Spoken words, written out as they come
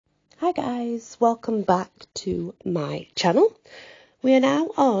Hi guys, welcome back to my channel. We are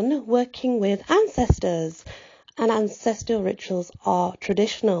now on working with ancestors, and ancestral rituals are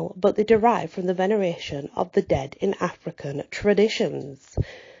traditional, but they derive from the veneration of the dead in African traditions.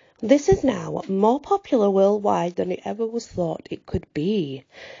 This is now more popular worldwide than it ever was thought it could be,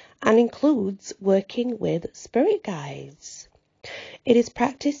 and includes working with spirit guides. It is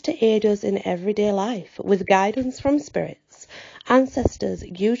practiced to aid us in everyday life with guidance from spirits. Ancestors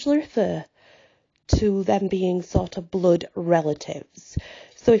usually refer to them being sort of blood relatives.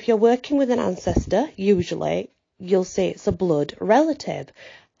 So if you're working with an ancestor, usually you'll say it's a blood relative.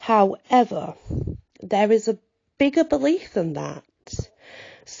 However, there is a bigger belief than that.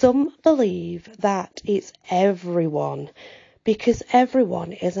 Some believe that it's everyone, because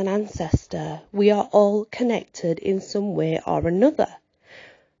everyone is an ancestor. We are all connected in some way or another.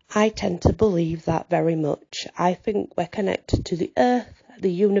 I tend to believe that very much. I think we're connected to the earth, the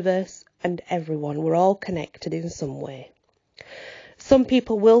universe, and everyone. We're all connected in some way. Some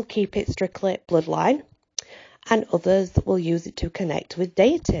people will keep it strictly bloodline, and others will use it to connect with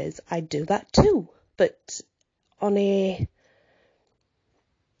deities. I do that too, but on a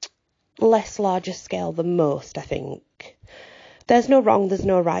less larger scale than most, I think. There's no wrong, there's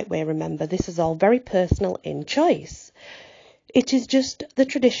no right way, remember. This is all very personal in choice. It is just the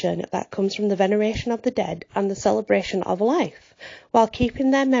tradition that comes from the veneration of the dead and the celebration of life, while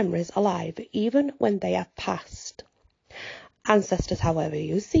keeping their memories alive even when they are past. Ancestors, however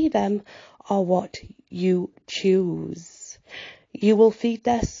you see them, are what you choose. You will feed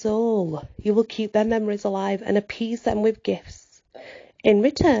their soul. You will keep their memories alive and appease them with gifts. In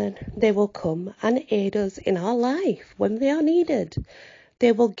return, they will come and aid us in our life when they are needed.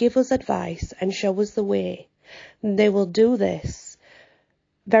 They will give us advice and show us the way. They will do this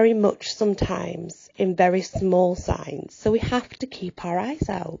very much sometimes in very small signs. So we have to keep our eyes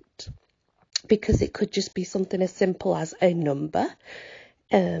out, because it could just be something as simple as a number,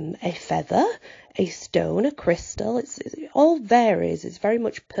 a feather, a stone, a crystal. It all varies. It's very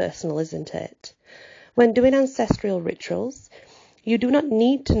much personal, isn't it? When doing ancestral rituals, you do not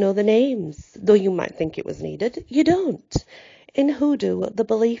need to know the names, though you might think it was needed. You don't. In Hoodoo, the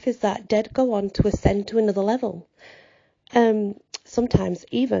belief is that dead go on to ascend to another level, sometimes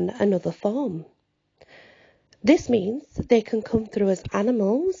even another form. This means they can come through as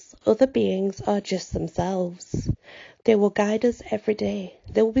animals, other beings, or just themselves. They will guide us every day.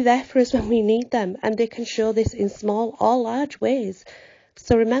 They will be there for us when we need them, and they can show this in small or large ways.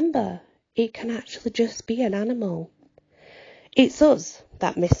 So remember, it can actually just be an animal. It's us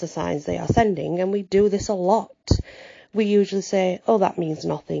that miss the signs they are sending, and we do this a lot. We usually say, oh, that means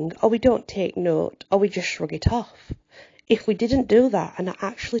nothing, or we don't take note, or we just shrug it off. If we didn't do that and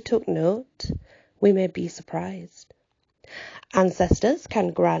actually took note, we may be surprised. Ancestors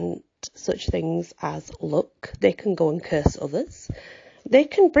can grant such things as luck. They can go and curse others. They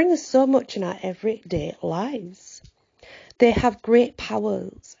can bring us so much in our everyday lives. They have great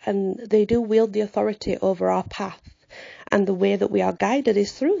powers, and they do wield the authority over our path, and the way that we are guided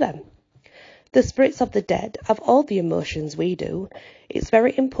is through them. The spirits of the dead have all the emotions we do. It's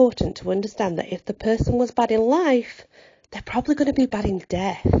very important to understand that if the person was bad in life, they're probably going to be bad in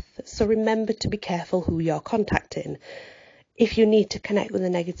death. So remember to be careful who you're contacting. If you need to connect with a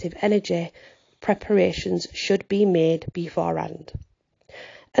negative energy, preparations should be made beforehand.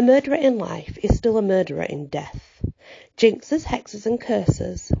 A murderer in life is still a murderer in death. Jinxes, hexes and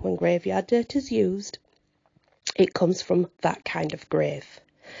curses, when graveyard dirt is used, it comes from that kind of grave.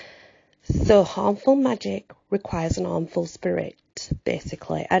 So harmful magic requires an harmful spirit,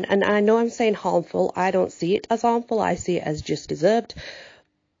 basically. And I know I'm saying harmful. I don't see it as harmful. I see it as just deserved.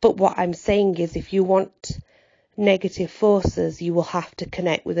 But what I'm saying is, if you want negative forces, you will have to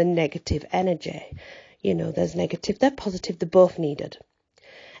connect with a negative energy. You know, there's negative, they're positive, they're both needed.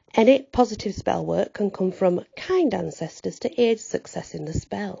 Any positive spell work can come from kind ancestors to aid success in the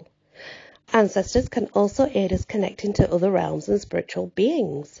spell. Ancestors can also aid us connecting to other realms and spiritual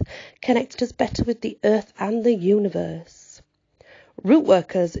beings, connect us better with the earth and the universe. Root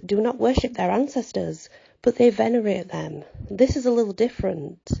workers do not worship their ancestors, but they venerate them. This is a little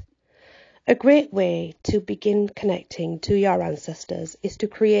different. A great way to begin connecting to your ancestors is to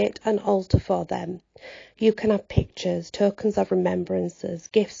create an altar for them. You can have pictures, tokens of remembrances,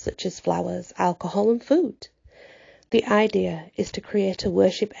 gifts such as flowers, alcohol and food. The idea is to create a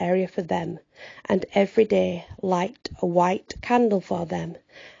worship area for them, and every day light a white candle for them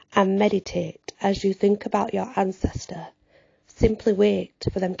and meditate as you think about your ancestor. Simply wait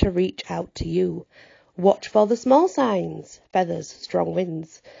for them to reach out to you. Watch for the small signs, feathers, strong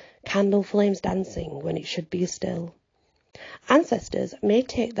winds, candle flames dancing when it should be still. Ancestors may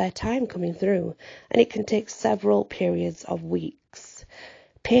take their time coming through, and it can take several periods of weeks.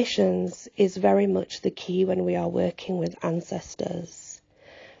 Patience is very much the key when we are working with ancestors.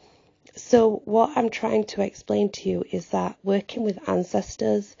 So what I'm trying to explain to you is that working with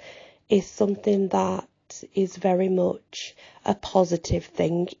ancestors is something that is very much a positive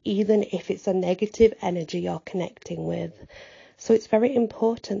thing, even if it's a negative energy you're connecting with. So it's very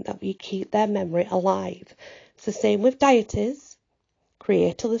important that we keep their memory alive. It's the same with deities.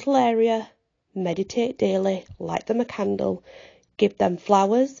 Create a little area, meditate daily, light them a candle, give them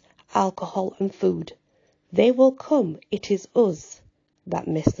flowers, alcohol and food. They will come. It is us that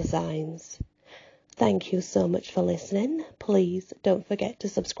miss the signs. Thank you so much for listening. Please don't forget to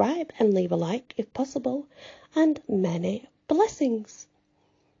subscribe and leave a like if possible. And many blessings.